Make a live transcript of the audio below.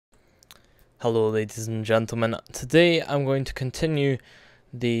Hello ladies and gentlemen, today I'm going to continue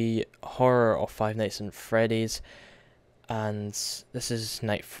the horror of Five Nights at Freddy's, and this is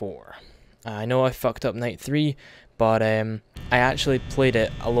night 4. I know I fucked up night 3, but I actually played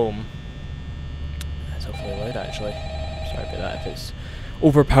it alone. It's hopefully loud actually, sorry about that. If it's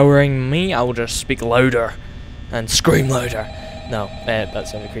overpowering me, I'll just speak louder and scream louder. No, that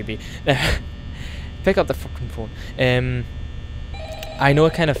sounded creepy. Pick up the fucking phone. I know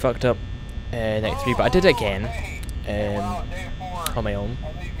I kind of fucked up night 3, but I did it again on my own.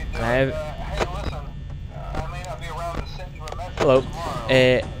 And hello.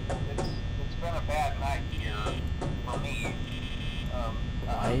 It's been a bad night here for me.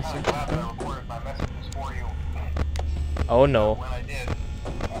 Why is I'm it glad I recorded my messages for you. Oh no. When I did.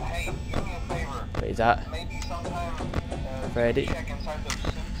 Hey, do me a favor. Wait, is that Maybe sometime Freddy? check inside those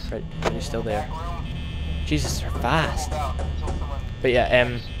suits. Freddy's still there. Back room. Jesus, they're fast. Hold out until someone But yeah,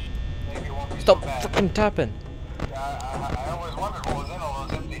 maybe it won't be stop so bad. fucking tapping. I always wondered what was in all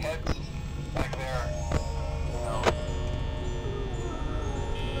those empty heads back there. You know.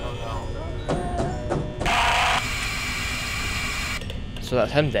 Oh no. So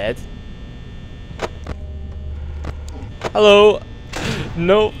that's him dead. Hello.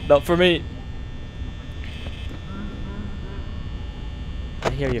 No, not for me. I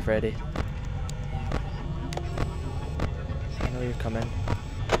hear you, Freddy. I know you're coming.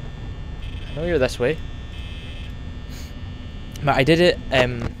 I know you're this way. But I did it,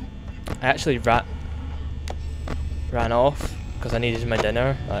 I actually ran off because I needed my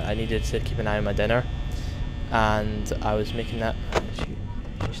dinner. I needed to keep an eye on my dinner. And I was making that...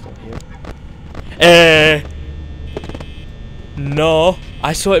 She's still here. No,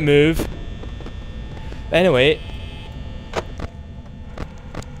 I saw it move. But anyway...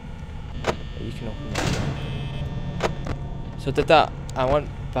 You can open that door. So did that. I went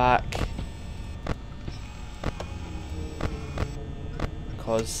back...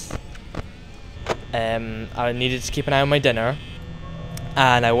 because I needed to keep an eye on my dinner,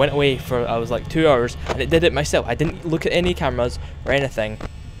 and I went away for I was like 2 hours, and it did it myself. I didn't look at any cameras or anything.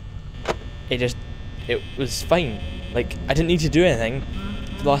 It was fine. Like, I didn't need to do anything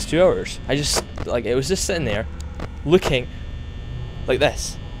for the last 2 hours. I just, like, it was just sitting there looking like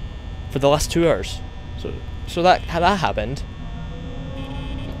this for the last 2 hours. So that happened.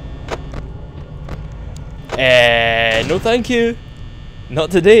 No thank you. Not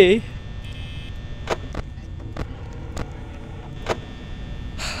today.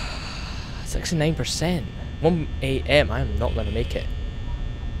 69%. 1 AM. I am not gonna make it.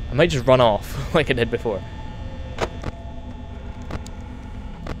 I might just run off like I did before.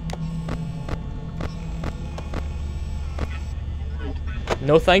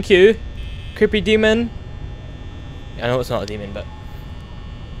 No, thank you, creepy demon. I know it's not a demon, but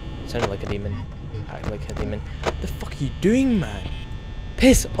it sounded like a demon. Acted like a demon. What the fuck are you doing, man?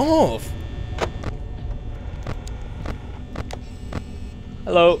 Piss off!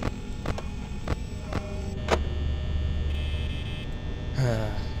 Hello.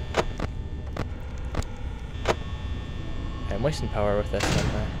 I'm wasting power with this,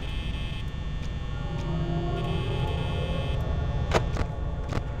 aren't I?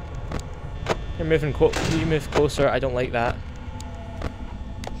 You're moving you move closer. I don't like that.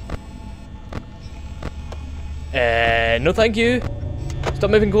 No, thank you.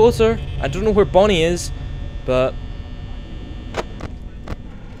 Stop moving closer. I don't know where Bonnie is, but...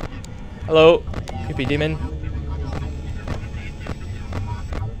 Hello, creepy demon.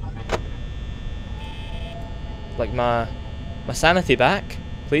 Like my sanity back,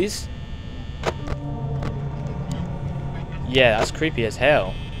 please. Yeah, that's creepy as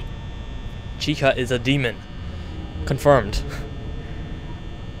hell. Chica is a demon. Confirmed.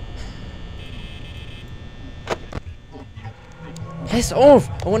 Piss off!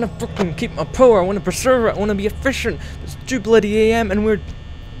 I want to fucking keep my power. I want to preserve it. I want to be efficient. It's 2 bloody AM and we're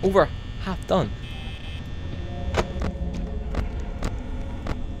over half done.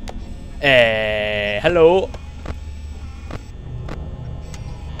 Hello.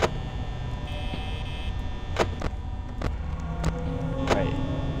 Right.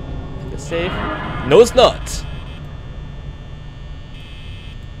 Is it safe? No, it's not.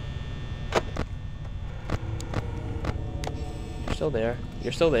 Still there.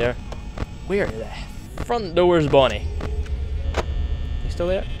 You're still there. Where the front door's Bonnie? You still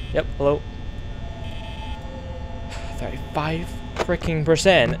there? Yep. Hello. 35 freaking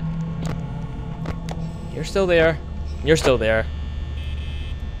 %. You're still there. You're still there.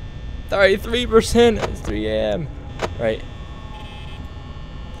 33%. It's 3 AM. Right.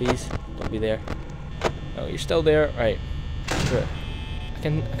 Please don't be there. Oh, you're still there. Right. I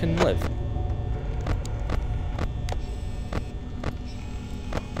can live.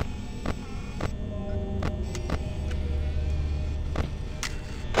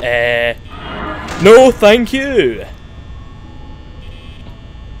 No, thank you.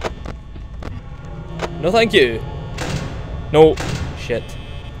 No, thank you. No, shit.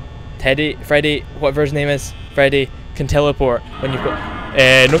 Teddy, Freddy, whatever his name is, Freddy can teleport when you've got.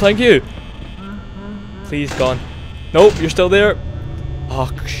 No, thank you. Please, gone. Nope, you're still there.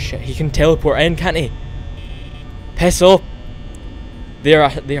 Oh shit, he can teleport in, can't he? Piss off. They are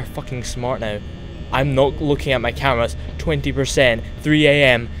fucking smart now. I'm not looking at my cameras. 20%, 3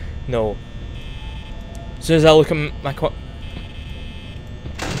 AM. No. As soon as I look at my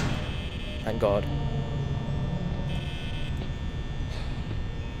thank God.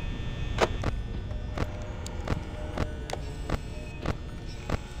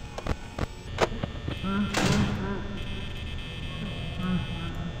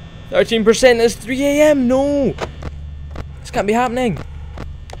 %. It's 3 AM. No. This can't be happening.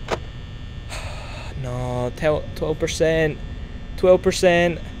 No, 12%.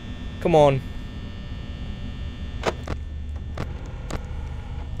 12%. Come on.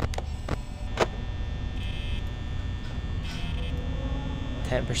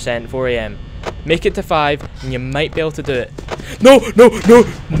 %, 4 AM. Make it to 5 and you might be able to do it. No, no, no,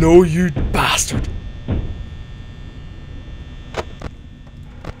 no, you bastard.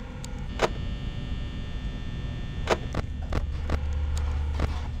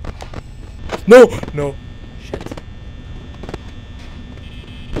 No, no. Shit.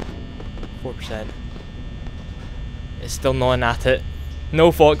 4%. It's still gnawing at it.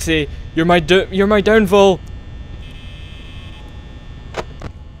 No, Foxy, you're my downfall.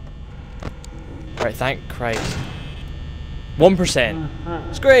 Right, thank Christ. 1%.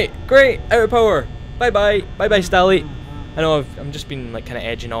 It's great, great. Out of power. Bye bye, bye bye, Stalli. I know I'm just been like kind of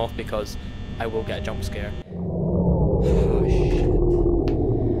edging off because I will get a jump scare. Oh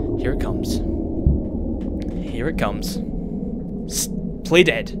shit. Here it comes. Here it comes. Play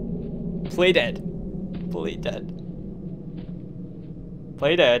dead. Play dead. Play dead.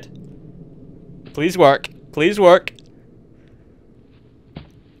 Play dead. Please work. Please work.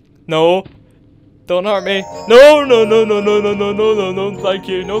 No. Don't hurt me. No, no, no, no, no, no, no, no, no, no, thank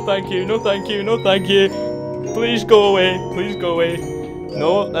you. No, thank you. No, thank you. No, thank you. Please go away. Please go away.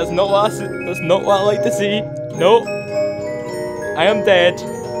 No, that's not what I like to see. No. I am dead.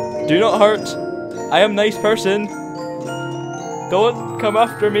 Do not hurt. I am a nice person. Don't come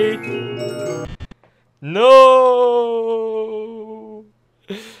after me. No.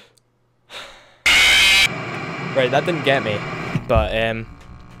 Right, that didn't get me. But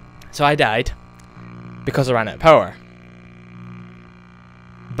so I died because I ran out of power.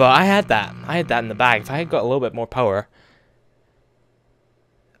 But I had that in the bag. If I had got a little bit more power,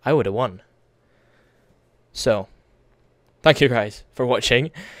 I would have won. So, thank you guys for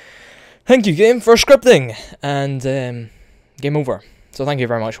watching. Thank you, game, for scripting. And game over. So thank you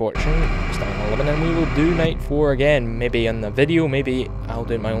very much for watching. Starting 11, and we will do night 4 again. Maybe on the video, maybe I'll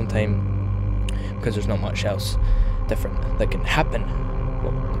do it in my own time, because there's not much else different that can happen.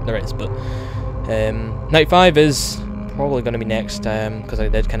 Well, there is, but night 5 is probably going to be next, because I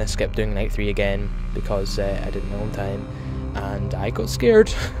did kind of skip doing night 3 again because I did it in my own time, and I got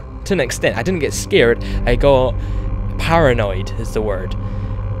scared to an extent. I didn't get scared, I got paranoid is the word.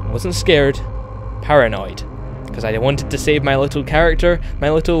 I wasn't scared, paranoid, because I wanted to save my little character, my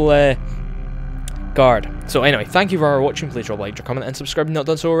little guard. So anyway, thank you for watching. Please drop a like, comment, and subscribe if you've not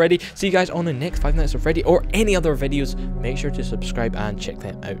done so already. See you guys on the next 5 Nights at Freddy or any other videos. Make sure to subscribe and check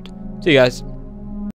them out. See you guys.